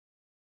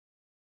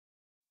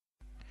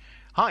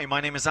Hi,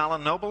 my name is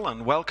Alan Noble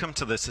and welcome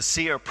to this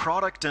ASEA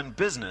product and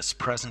business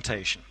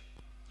presentation.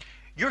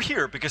 You're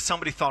here because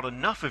somebody thought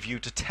enough of you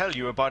to tell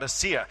you about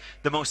ASEA,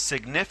 the most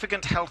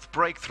significant health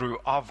breakthrough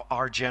of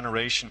our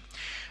generation.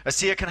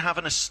 ASEA can have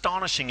an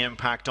astonishing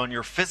impact on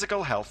your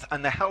physical health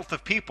and the health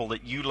of people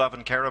that you love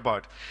and care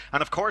about.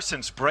 And of course,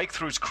 since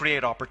breakthroughs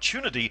create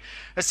opportunity,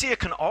 ASEA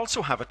can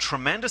also have a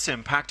tremendous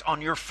impact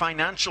on your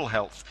financial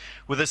health.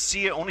 With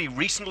ASEA only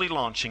recently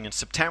launching in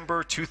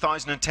September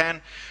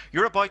 2010,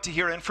 you're about to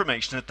hear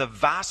information that the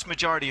vast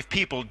majority of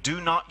people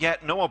do not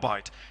yet know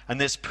about, and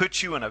this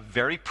puts you in a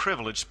very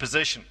privileged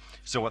position.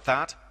 So with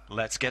that,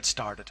 let's get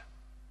started.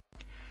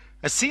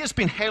 ASEA has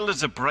been hailed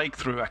as a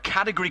breakthrough, a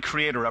category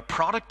creator, a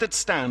product that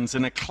stands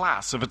in a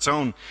class of its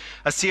own.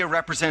 ASEA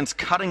represents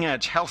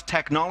cutting-edge health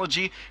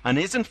technology and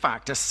is in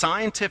fact a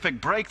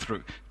scientific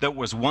breakthrough that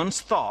was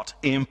once thought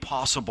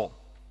impossible.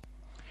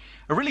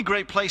 A really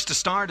great place to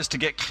start is to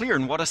get clear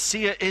on what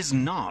ASEA is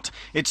not.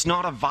 It's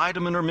not a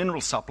vitamin or mineral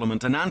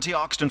supplement, an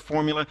antioxidant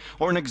formula,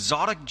 or an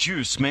exotic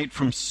juice made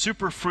from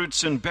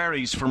superfruits and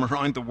berries from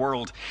around the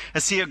world.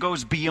 ASEA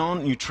goes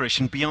beyond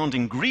nutrition, beyond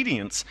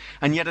ingredients,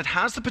 and yet it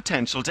has the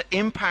potential to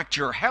impact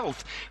your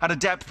health at a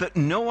depth that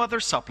no other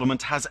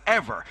supplement has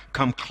ever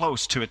come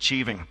close to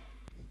achieving.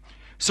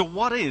 So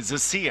what is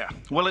ASEA?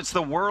 Well, it's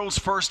the world's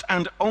first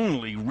and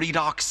only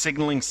redox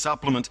signaling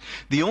supplement,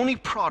 the only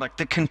product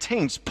that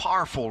contains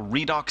powerful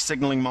redox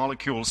signaling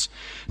molecules.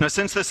 Now,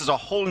 since this is a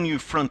whole new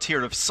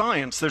frontier of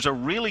science, there's a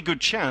really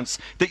good chance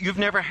that you've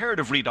never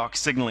heard of redox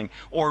signaling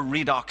or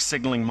redox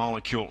signaling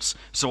molecules.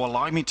 So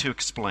allow me to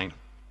explain.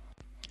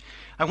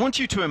 I want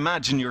you to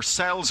imagine your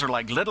cells are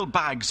like little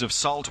bags of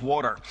salt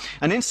water,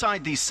 and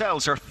inside these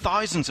cells are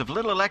thousands of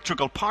little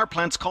electrical power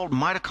plants called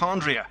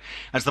mitochondria.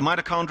 As the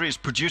mitochondria is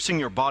producing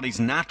your body's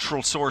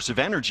natural source of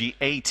energy,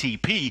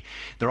 ATP,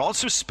 they're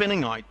also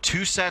spinning out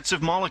two sets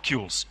of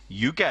molecules.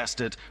 You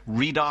guessed it,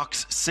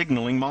 redox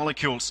signaling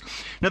molecules.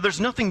 Now, there's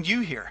nothing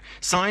new here.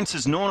 Science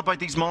has known about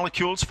these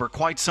molecules for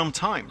quite some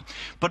time,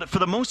 but for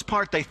the most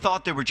part, they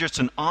thought they were just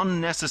an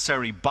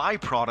unnecessary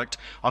byproduct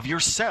of your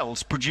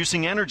cells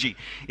producing energy.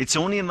 It's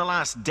only in the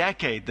last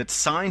decade that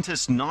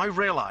scientists now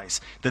realize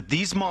that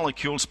these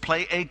molecules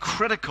play a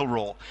critical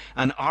role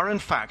and are in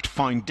fact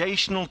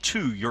foundational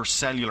to your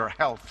cellular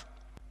health.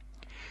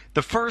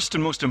 The first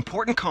and most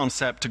important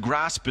concept to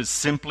grasp is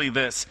simply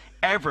this: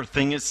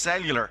 everything is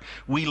cellular.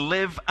 We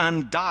live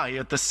and die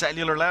at the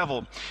cellular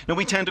level. Now,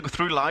 we tend to go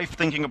through life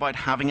thinking about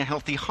having a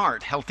healthy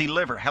heart, healthy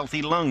liver,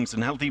 healthy lungs,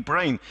 and healthy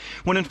brain,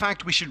 when in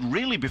fact we should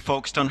really be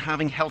focused on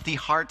having healthy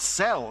heart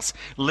cells,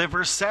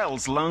 liver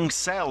cells, lung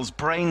cells,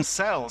 brain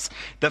cells.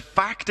 The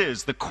fact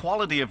is, the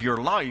quality of your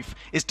life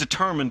is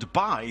determined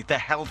by the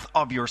health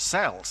of your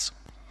cells.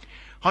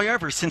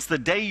 However, since the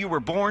day you were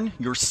born,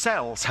 your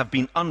cells have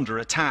been under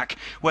attack.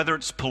 Whether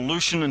it's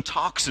pollution and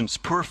toxins,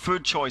 poor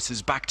food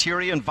choices,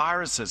 bacteria and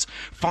viruses,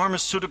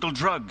 pharmaceutical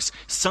drugs,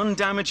 sun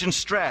damage and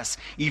stress,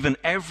 even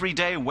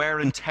everyday wear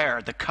and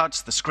tear, the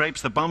cuts, the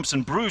scrapes, the bumps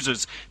and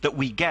bruises that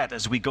we get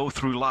as we go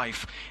through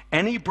life.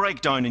 Any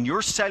breakdown in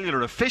your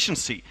cellular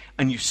efficiency,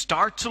 and you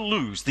start to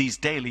lose these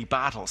daily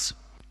battles.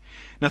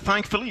 Now,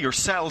 thankfully, your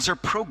cells are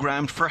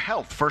programmed for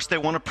health. First, they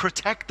want to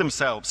protect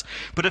themselves.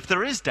 But if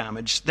there is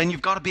damage, then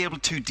you've got to be able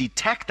to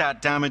detect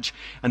that damage,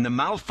 and the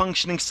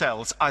malfunctioning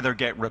cells either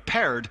get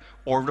repaired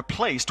or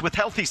replaced with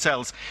healthy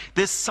cells.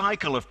 This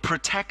cycle of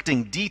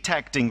protecting,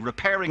 detecting,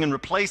 repairing, and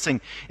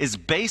replacing is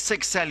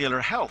basic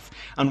cellular health.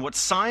 And what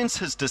science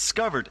has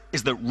discovered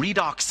is that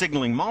redox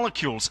signaling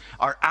molecules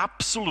are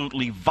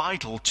absolutely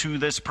vital to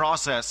this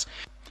process.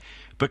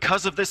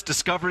 Because of this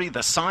discovery,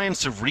 the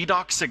science of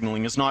redox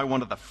signaling is now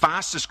one of the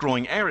fastest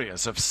growing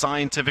areas of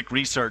scientific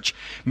research.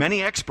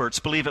 Many experts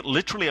believe it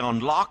literally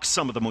unlocks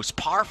some of the most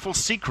powerful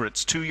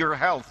secrets to your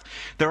health.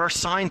 There are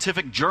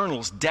scientific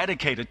journals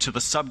dedicated to the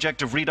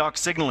subject of redox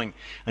signaling,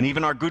 and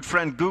even our good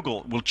friend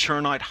Google will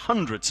churn out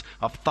hundreds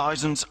of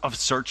thousands of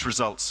search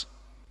results.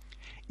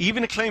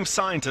 Even acclaimed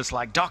scientists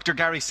like Dr.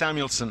 Gary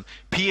Samuelson,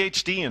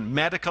 PhD in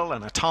medical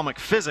and atomic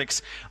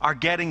physics, are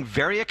getting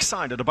very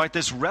excited about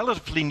this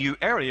relatively new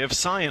area of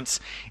science.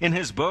 In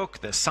his book,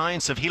 The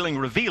Science of Healing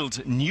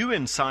Revealed: New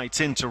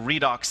Insights into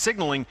Redox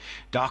Signaling,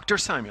 Dr.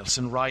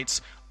 Samuelson writes,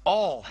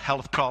 all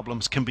health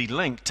problems can be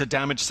linked to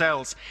damaged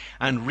cells,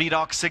 and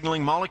redox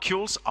signaling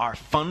molecules are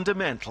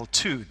fundamental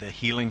to the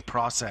healing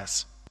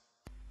process.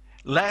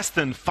 Less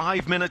than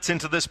 5 minutes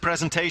into this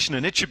presentation,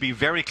 and it should be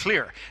very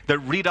clear that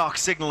redox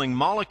signaling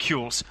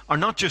molecules are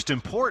not just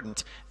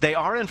important, they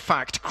are in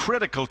fact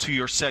critical to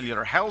your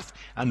cellular health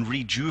and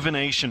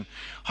rejuvenation.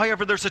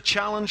 However, there's a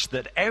challenge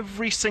that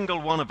every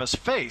single one of us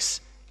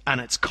face,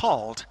 and it's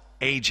called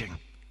aging.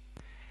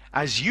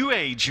 As you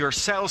age, your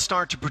cells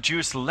start to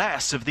produce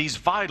less of these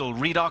vital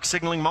redox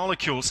signaling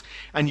molecules,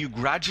 and you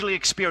gradually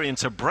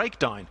experience a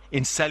breakdown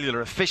in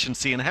cellular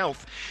efficiency and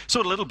health.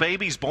 So a little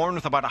baby's born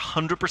with about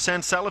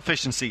 100% cell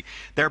efficiency.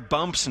 Their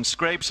bumps and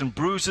scrapes and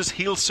bruises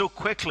heal so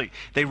quickly.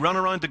 They run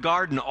around the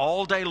garden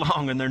all day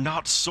long and they're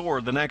not sore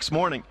the next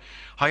morning.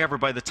 However,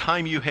 by the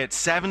time you hit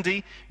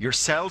 70, your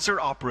cells are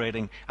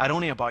operating at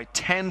only about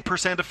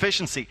 10%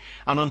 efficiency.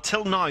 And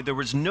until now, there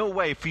was no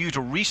way for you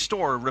to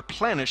restore or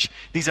replenish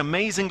these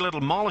amazing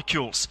little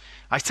molecules.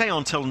 I say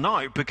until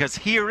now because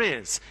here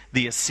is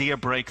the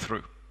ASEA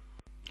breakthrough.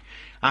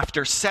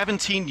 After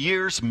 17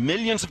 years,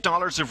 millions of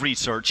dollars of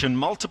research, and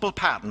multiple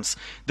patents,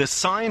 the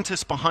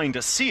scientists behind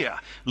ASEA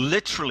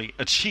literally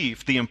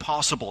achieved the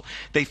impossible.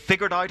 They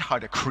figured out how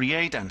to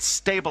create and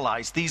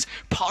stabilize these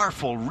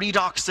powerful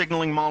redox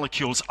signaling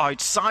molecules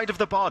outside of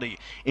the body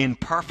in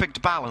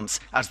perfect balance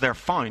as they're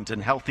found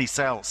in healthy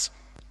cells.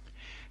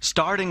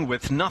 Starting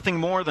with nothing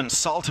more than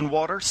salt and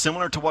water,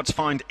 similar to what's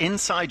found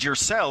inside your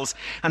cells,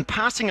 and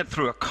passing it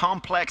through a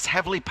complex,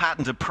 heavily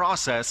patented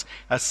process,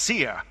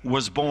 ASEA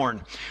was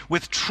born,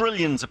 with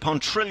trillions upon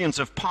trillions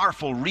of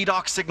powerful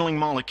redox signaling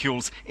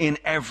molecules in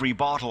every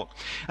bottle.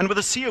 And with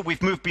ASEA,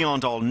 we've moved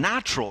beyond all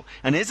natural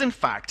and is in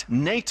fact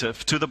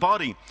native to the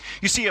body.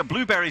 You see, a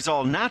blueberry's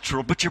all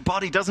natural, but your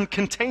body doesn't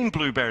contain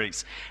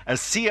blueberries.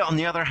 ASEA, on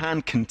the other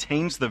hand,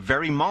 contains the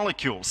very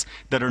molecules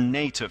that are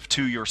native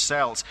to your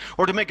cells.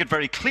 Or to make it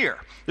very clear,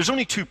 there's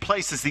only two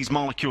places these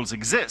molecules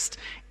exist: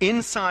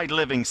 inside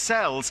living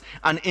cells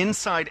and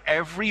inside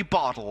every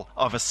bottle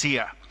of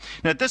ASEA.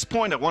 Now at this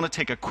point I want to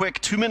take a quick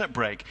 2-minute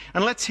break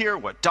and let's hear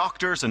what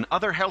doctors and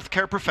other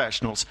healthcare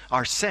professionals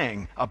are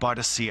saying about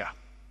ASEA.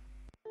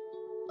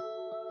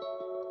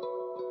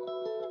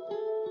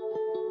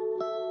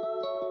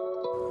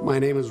 My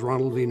name is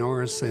Ronald V.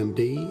 Norris,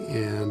 MD,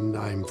 and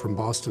I'm from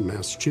Boston,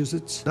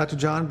 Massachusetts. Dr.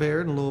 John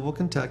Baird in Louisville,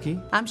 Kentucky.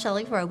 I'm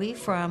Shelley Roby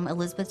from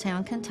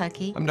Elizabethtown,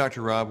 Kentucky. I'm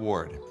Dr. Rob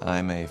Ward.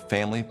 I'm a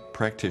family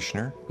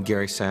practitioner.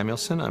 Gary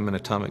Samuelson. I'm an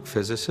atomic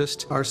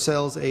physicist. Our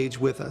cells age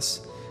with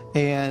us,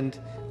 and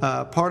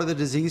part of the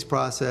disease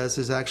process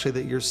is actually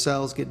that your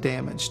cells get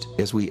damaged.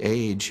 As we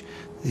age,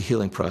 the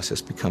healing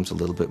process becomes a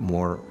little bit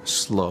more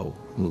slow,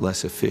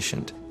 less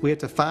efficient. We have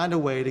to find a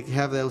way to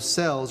have those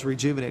cells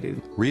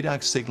rejuvenated.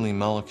 Redox signaling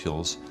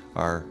molecules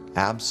are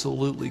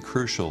absolutely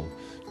crucial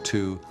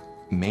to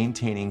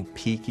maintaining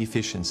peak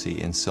efficiency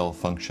in cell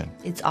function.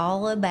 It's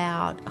all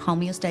about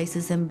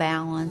homeostasis and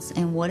balance,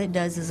 and what it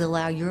does is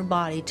allow your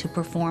body to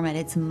perform at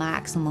its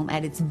maximum,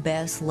 at its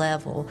best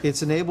level.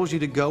 It enables you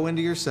to go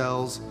into your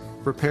cells,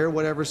 repair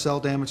whatever cell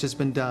damage has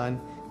been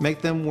done,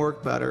 make them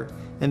work better,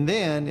 and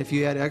then if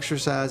you add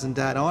exercise and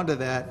diet onto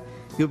that,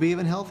 you'll be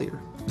even healthier.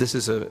 This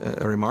is a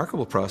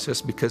remarkable process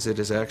because it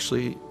is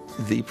actually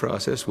the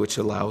process which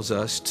allows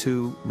us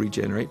to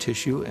regenerate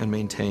tissue and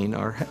maintain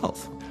our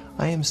health.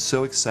 I am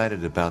so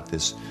excited about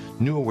this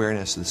new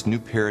awareness, this new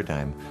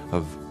paradigm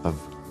of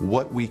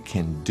what we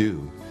can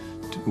do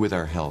with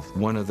our health.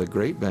 One of the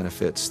great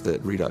benefits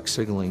that redox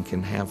signaling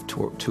can have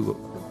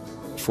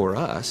for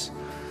us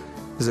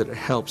is that it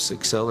helps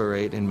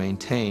accelerate and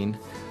maintain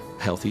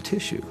healthy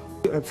tissue.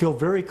 I feel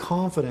very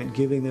confident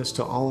giving this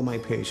to all of my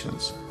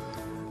patients.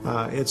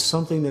 It's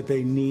something that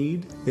they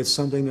need, it's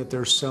something that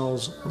their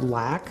cells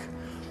lack,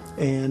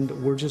 and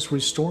we're just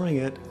restoring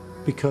it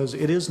because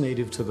it is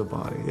native to the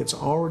body. It's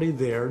already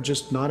there,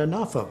 just not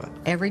enough of it.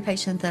 Every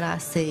patient that I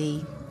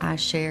see, I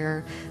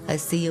share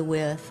ASEA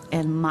with,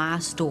 and my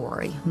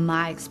story,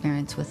 my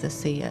experience with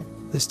ASEA.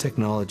 This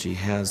technology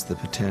has the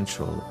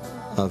potential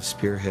of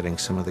spearheading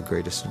some of the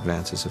greatest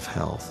advances of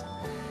health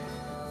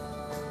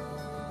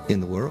in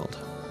the world.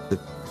 The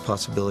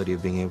possibility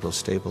of being able to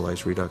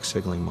stabilize redox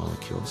signaling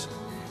molecules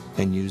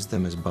and use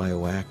them as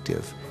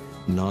bioactive,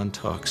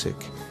 non-toxic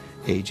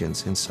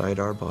agents inside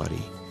our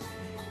body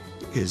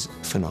is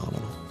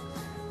phenomenal.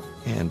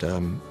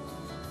 And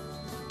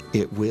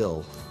it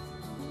will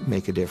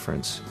make a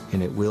difference,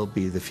 and it will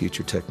be the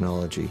future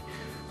technology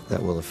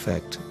that will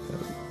affect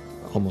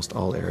almost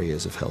all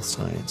areas of health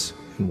science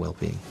and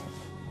well-being.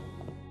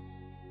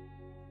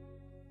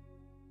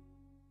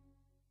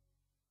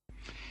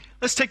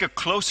 Let's take a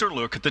closer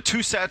look at the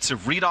two sets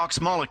of redox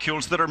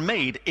molecules that are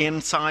made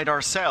inside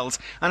our cells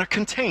and are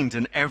contained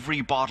in every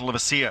bottle of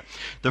ASEA.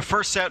 The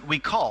first set we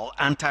call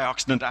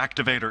antioxidant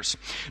activators.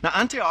 Now,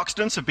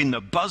 antioxidants have been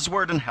the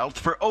buzzword in health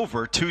for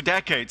over 2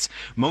 decades.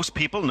 Most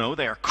people know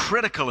they are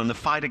critical in the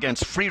fight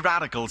against free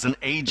radicals and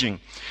aging.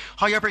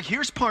 However,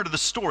 here's part of the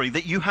story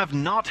that you have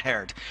not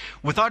heard.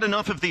 Without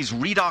enough of these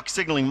redox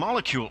signaling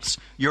molecules,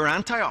 your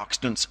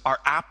antioxidants are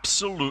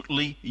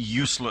absolutely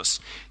useless.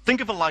 Think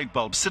of a light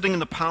bulb sitting in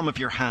the palm of of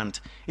your hand.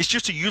 It's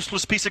just a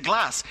useless piece of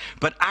glass,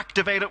 but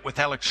activate it with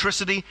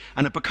electricity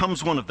and it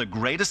becomes one of the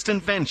greatest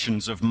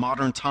inventions of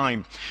modern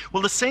time.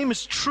 Well, the same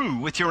is true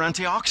with your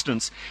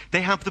antioxidants.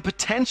 They have the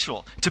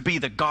potential to be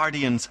the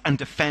guardians and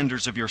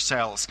defenders of your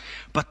cells,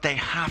 but they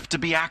have to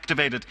be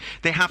activated.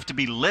 They have to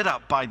be lit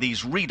up by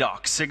these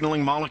redox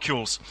signaling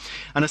molecules.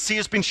 And ASEA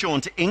has been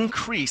shown to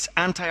increase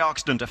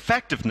antioxidant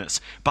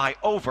effectiveness by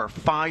over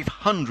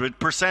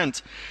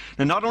 500%.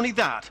 Now, not only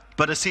that,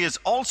 but ASEA has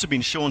also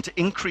been shown to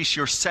increase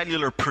your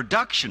cellular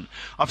production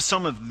of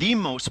some of the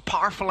most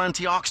powerful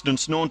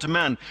antioxidants known to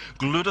man: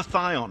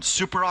 glutathione,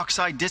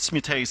 superoxide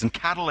dismutase, and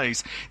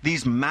catalase.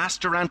 These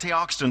master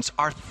antioxidants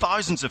are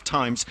thousands of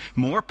times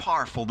more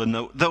powerful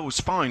than those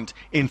found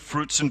in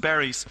fruits and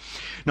berries.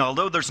 Now,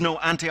 although there's no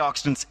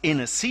antioxidants in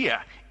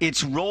ASEA,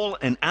 its role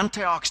in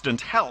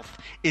antioxidant health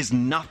is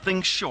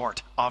nothing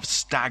short of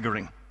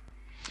staggering.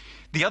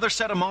 The other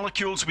set of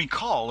molecules we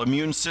call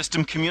immune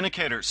system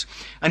communicators.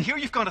 And here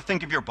you've got to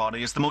think of your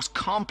body as the most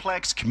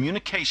complex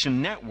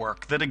communication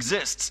network that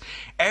exists.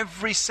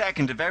 Every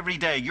second of every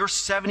day, your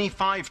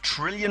 75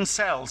 trillion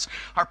cells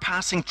are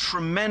passing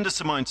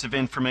tremendous amounts of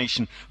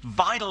information,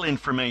 vital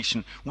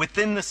information,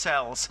 within the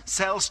cells,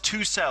 cells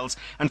to cells,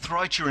 and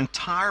throughout your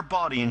entire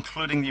body,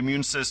 including the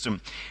immune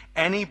system.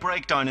 Any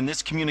breakdown in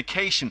this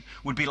communication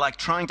would be like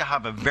trying to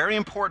have a very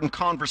important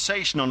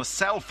conversation on a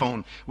cell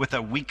phone with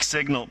a weak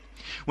signal.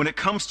 When it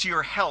comes to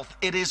your health,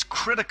 it is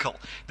critical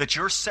that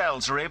your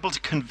cells are able to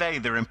convey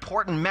their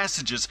important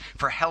messages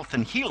for health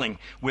and healing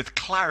with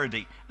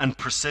clarity and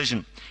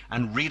precision.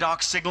 And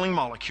redox signaling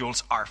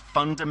molecules are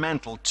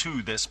fundamental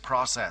to this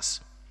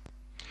process.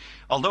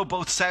 Although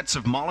both sets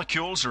of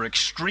molecules are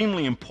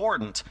extremely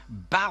important,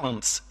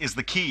 balance is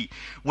the key.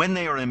 When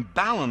they are in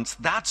balance,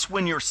 that's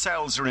when your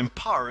cells are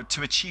empowered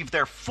to achieve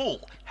their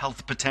full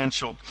health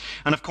potential.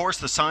 And of course,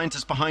 the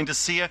scientists behind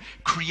ASEA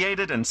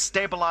created and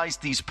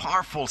stabilized these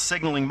powerful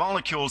signaling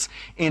molecules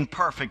in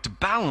perfect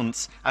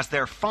balance as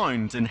they're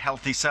found in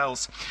healthy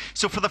cells.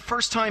 So for the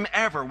first time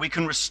ever, we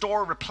can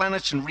restore,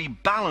 replenish, and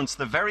rebalance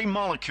the very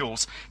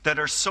molecules that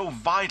are so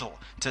vital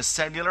to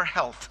cellular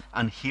health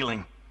and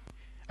healing.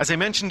 As I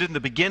mentioned in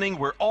the beginning,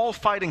 we're all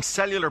fighting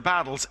cellular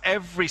battles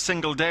every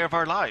single day of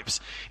our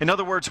lives. In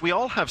other words, we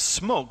all have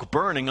smoke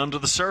burning under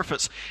the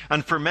surface,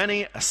 and for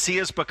many, ASEA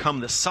has become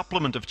the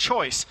supplement of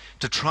choice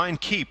to try and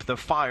keep the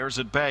fires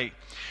at bay.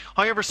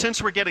 However,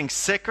 since we're getting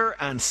sicker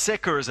and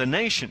sicker as a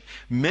nation,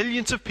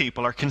 millions of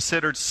people are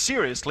considered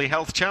seriously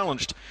health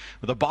challenged.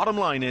 But the bottom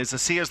line is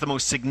ASEA is the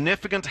most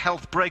significant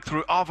health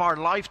breakthrough of our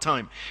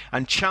lifetime,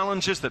 and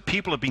challenges that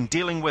people have been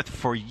dealing with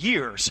for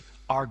years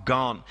are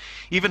gone.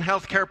 Even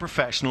healthcare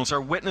professionals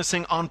are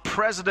witnessing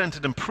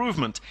unprecedented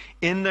improvement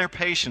in their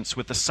patients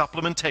with the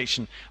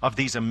supplementation of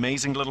these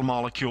amazing little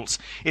molecules.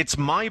 It's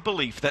my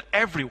belief that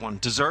everyone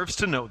deserves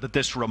to know that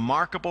this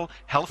remarkable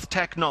health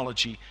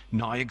technology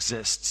now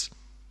exists.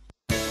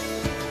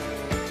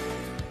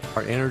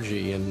 Our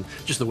energy and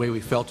just the way we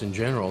felt in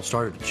general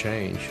started to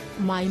change.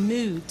 My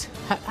mood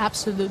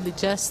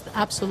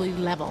absolutely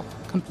level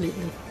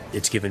completely.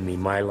 It's given me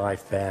my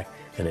life back,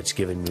 and it's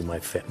given me my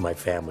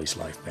family's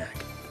life back.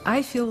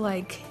 I feel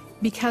like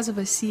because of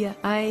ASEA,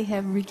 I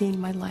have regained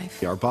my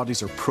life. Our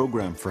bodies are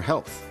programmed for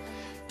health.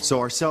 So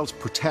our cells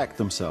protect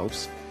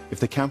themselves. If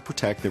they can't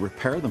protect, they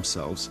repair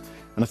themselves.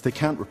 And if they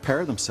can't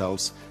repair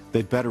themselves,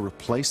 they'd better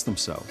replace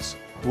themselves.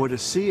 What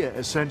ASEA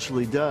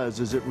essentially does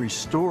is it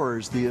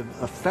restores the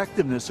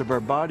effectiveness of our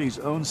body's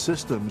own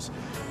systems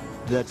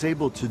that's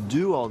able to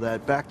do all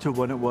that back to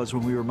when it was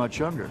when we were much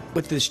younger.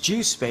 With this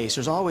juice space,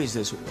 there's always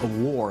this a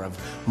war of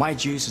my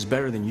juice is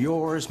better than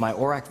yours, my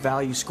ORAC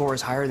value score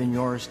is higher than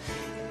yours.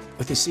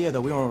 With ASEA,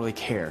 though, we don't really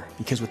care,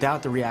 because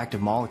without the reactive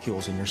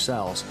molecules in your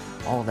cells,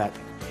 all of that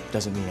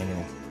doesn't mean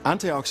anything.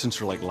 Antioxidants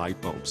are like light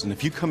bulbs, and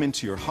if you come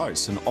into your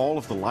house and all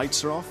of the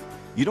lights are off,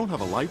 you don't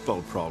have a light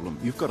bulb problem,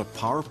 you've got a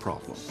power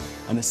problem.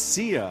 And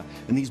ASEA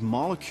and these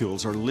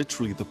molecules are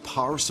literally the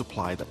power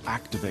supply that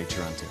activate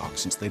your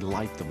antioxidants. They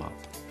light them up.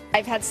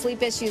 I've had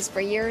sleep issues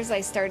for years.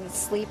 I started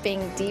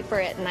sleeping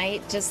deeper at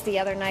night. Just the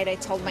other night I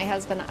told my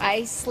husband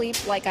I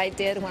sleep like I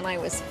did when I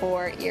was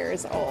 4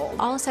 years old.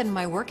 All of a sudden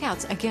my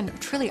workouts, again,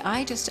 truly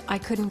I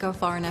couldn't go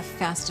far enough,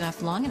 fast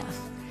enough, long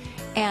enough.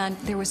 And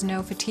there was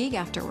no fatigue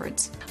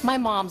afterwards. My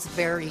mom's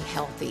very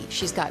healthy.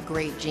 She's got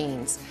great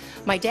genes.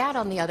 My dad,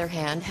 on the other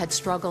hand, had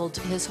struggled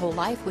his whole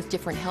life with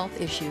different health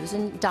issues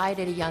and died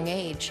at a young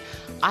age.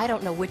 I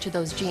don't know which of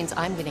those genes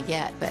I'm going to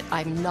get, but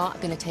I'm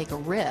not going to take a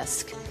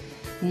risk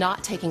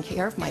not taking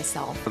care of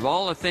myself. Of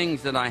all the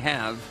things that I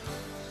have,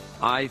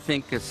 I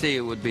think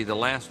ASEA would be the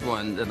last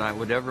one that I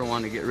would ever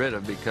want to get rid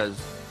of, because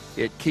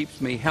it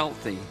keeps me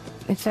healthy.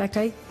 In fact,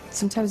 I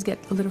sometimes get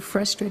a little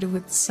frustrated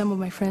with some of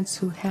my friends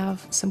who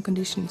have some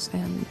conditions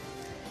and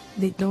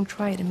they don't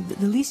try it. And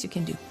the least you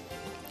can do,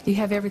 you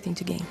have everything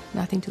to gain,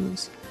 nothing to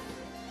lose.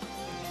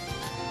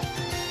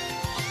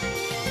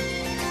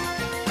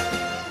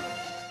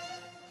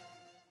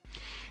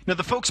 Now,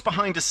 the folks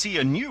behind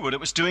ASEA knew what it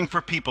was doing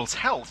for people's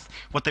health.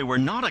 What they were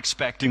not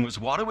expecting was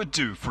what it would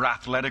do for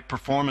athletic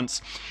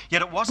performance.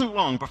 Yet it wasn't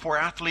long before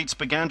athletes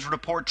began to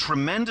report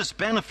tremendous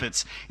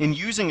benefits in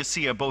using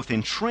ASEA both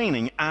in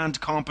training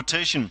and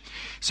competition.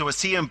 So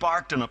ASEA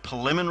embarked on a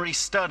preliminary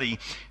study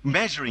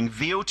measuring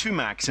VO2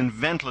 max and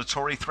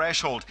ventilatory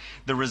threshold.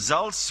 The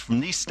results from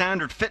these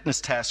standard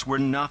fitness tests were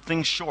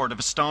nothing short of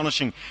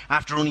astonishing.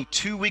 After only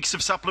 2 weeks of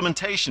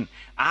supplementation,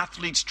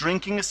 athletes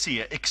drinking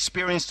ASEA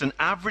experienced an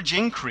average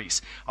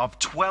increase of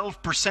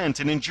 12%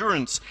 in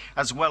endurance,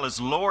 as well as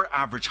lower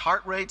average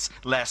heart rates,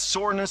 less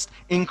soreness,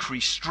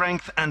 increased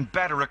strength, and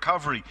better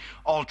recovery.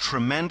 All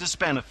tremendous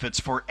benefits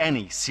for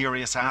any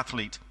serious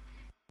athlete.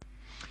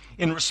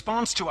 In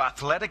response to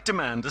athletic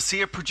demand,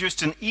 ASEA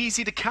produced an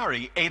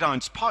easy-to-carry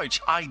 8-ounce pouch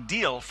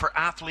ideal for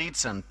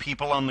athletes and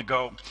people on the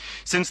go.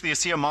 Since the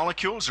ASEA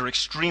molecules are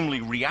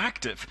extremely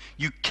reactive,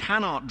 you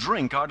cannot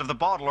drink out of the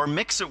bottle or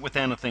mix it with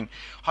anything.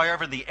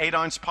 However, the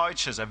 8-ounce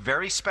pouch has a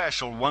very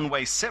special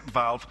one-way sip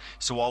valve,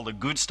 so all the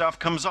good stuff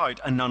comes out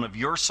and none of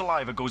your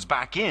saliva goes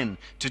back in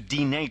to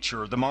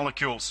denature the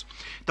molecules.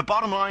 The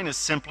bottom line is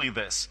simply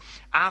this: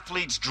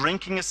 athletes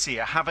drinking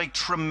ASEA have a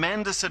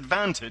tremendous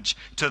advantage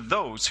to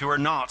those who are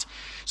not.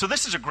 So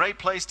this is a great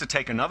place to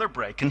take another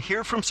break and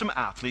hear from some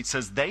athletes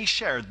as they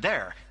shared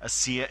their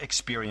ASEA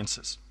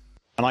experiences.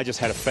 And I just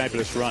had a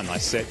fabulous run. I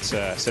set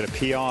a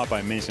PR by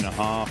a minute and a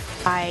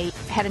half. I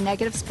had a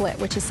negative split,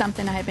 which is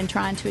something I had been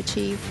trying to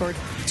achieve for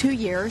 2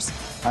 years.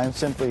 I am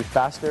simply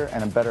faster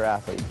and a better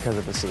athlete because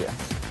of ASEA.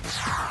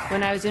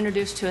 When I was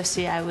introduced to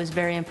ASEA, I was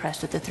very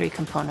impressed with the 3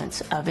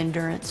 components of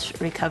endurance,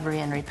 recovery,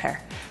 and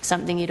repair.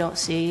 Something you don't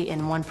see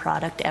in one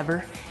product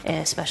ever,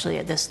 especially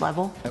at this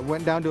level. I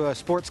went down to a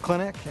sports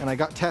clinic and I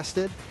got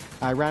tested.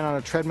 I ran on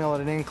a treadmill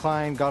at an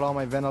incline, got all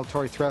my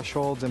ventilatory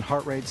thresholds and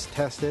heart rates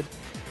tested.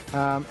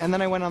 And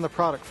then I went on the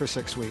product for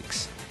 6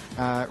 weeks.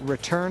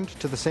 Returned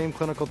to the same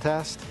clinical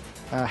test,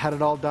 had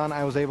it all done.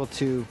 I was able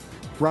to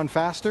run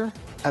faster,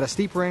 at a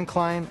steeper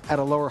incline, at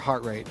a lower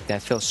heart rate. I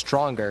feel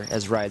stronger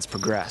as rides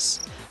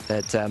progress,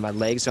 that my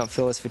legs don't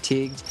feel as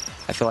fatigued.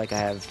 I feel like I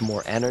have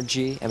more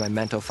energy and my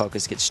mental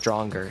focus gets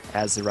stronger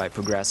as the ride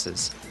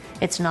progresses.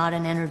 It's not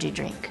an energy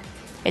drink.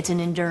 It's an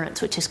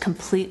endurance, which is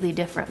completely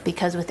different,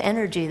 because with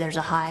energy there's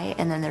a high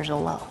and then there's a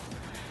low.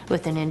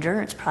 With an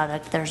endurance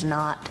product, there's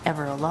not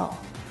ever a low.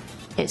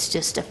 It's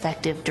just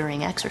effective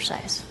during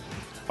exercise.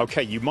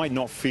 Okay, you might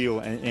not feel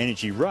an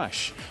energy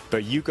rush,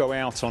 but you go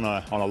out on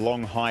a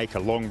long hike, a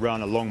long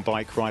run, a long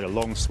bike ride, a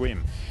long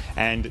swim,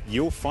 and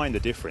you'll find the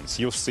difference.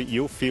 You'll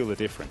feel the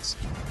difference.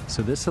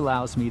 So this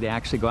allows me to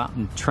actually go out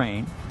and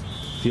train,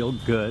 feel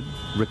good,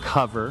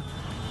 recover,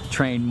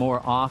 train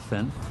more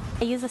often.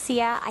 I use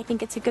ASEA. I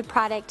think it's a good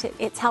product.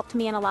 It's helped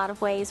me in a lot of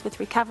ways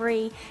with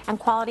recovery and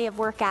quality of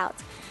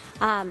workouts.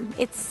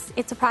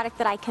 It's a product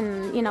that I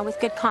can, with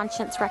good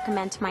conscience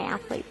recommend to my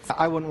athletes.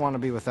 I wouldn't want to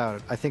be without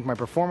it. I think my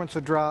performance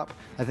would drop.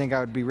 I think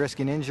I would be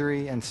risking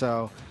injury, and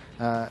so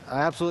I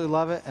absolutely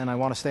love it, and I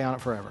want to stay on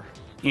it forever.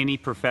 Any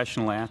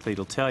professional athlete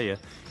will tell you,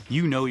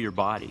 you know your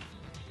body.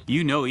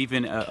 You know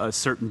even a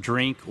certain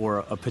drink or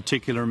a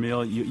particular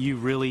meal, you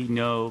really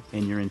know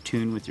and you're in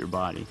tune with your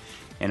body.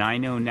 And I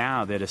know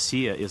now that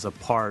ASEA is a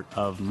part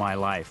of my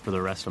life for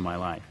the rest of my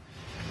life.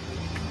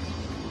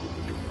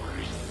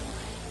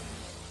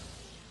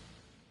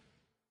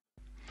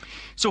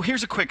 So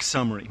here's a quick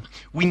summary.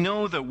 We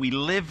know that we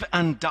live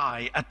and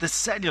die at the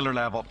cellular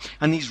level,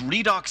 and these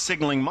redox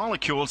signaling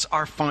molecules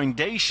are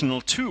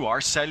foundational to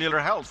our cellular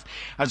health.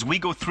 As we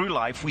go through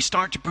life, we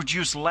start to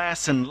produce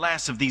less and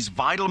less of these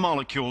vital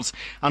molecules,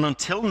 and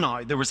until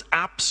now, there was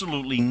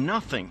absolutely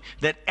nothing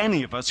that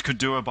any of us could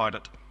do about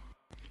it.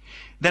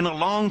 Then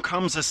along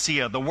comes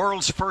ASEA, the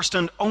world's first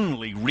and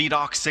only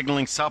redox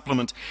signaling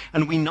supplement,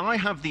 and we now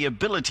have the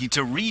ability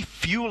to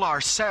refuel our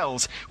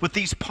cells with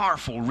these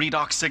powerful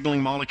redox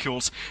signaling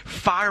molecules,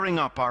 firing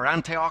up our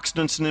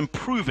antioxidants and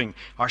improving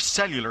our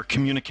cellular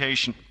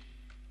communication.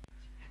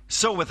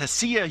 So with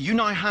ASEA, you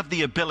now have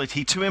the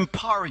ability to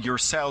empower your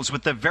cells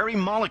with the very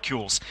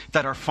molecules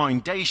that are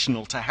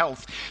foundational to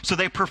health, so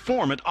they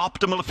perform at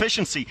optimal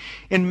efficiency.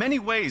 In many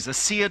ways,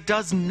 ASEA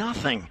does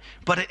nothing,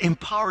 but it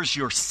empowers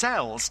your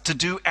cells to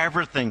do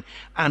everything.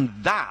 And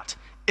that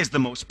is the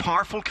most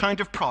powerful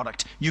kind of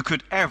product you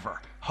could ever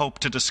hope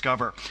to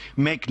discover.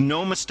 Make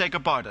no mistake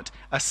about it,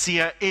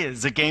 ASEA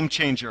is a game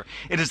changer.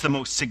 It is the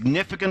most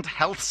significant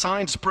health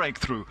science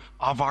breakthrough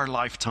of our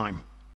lifetime.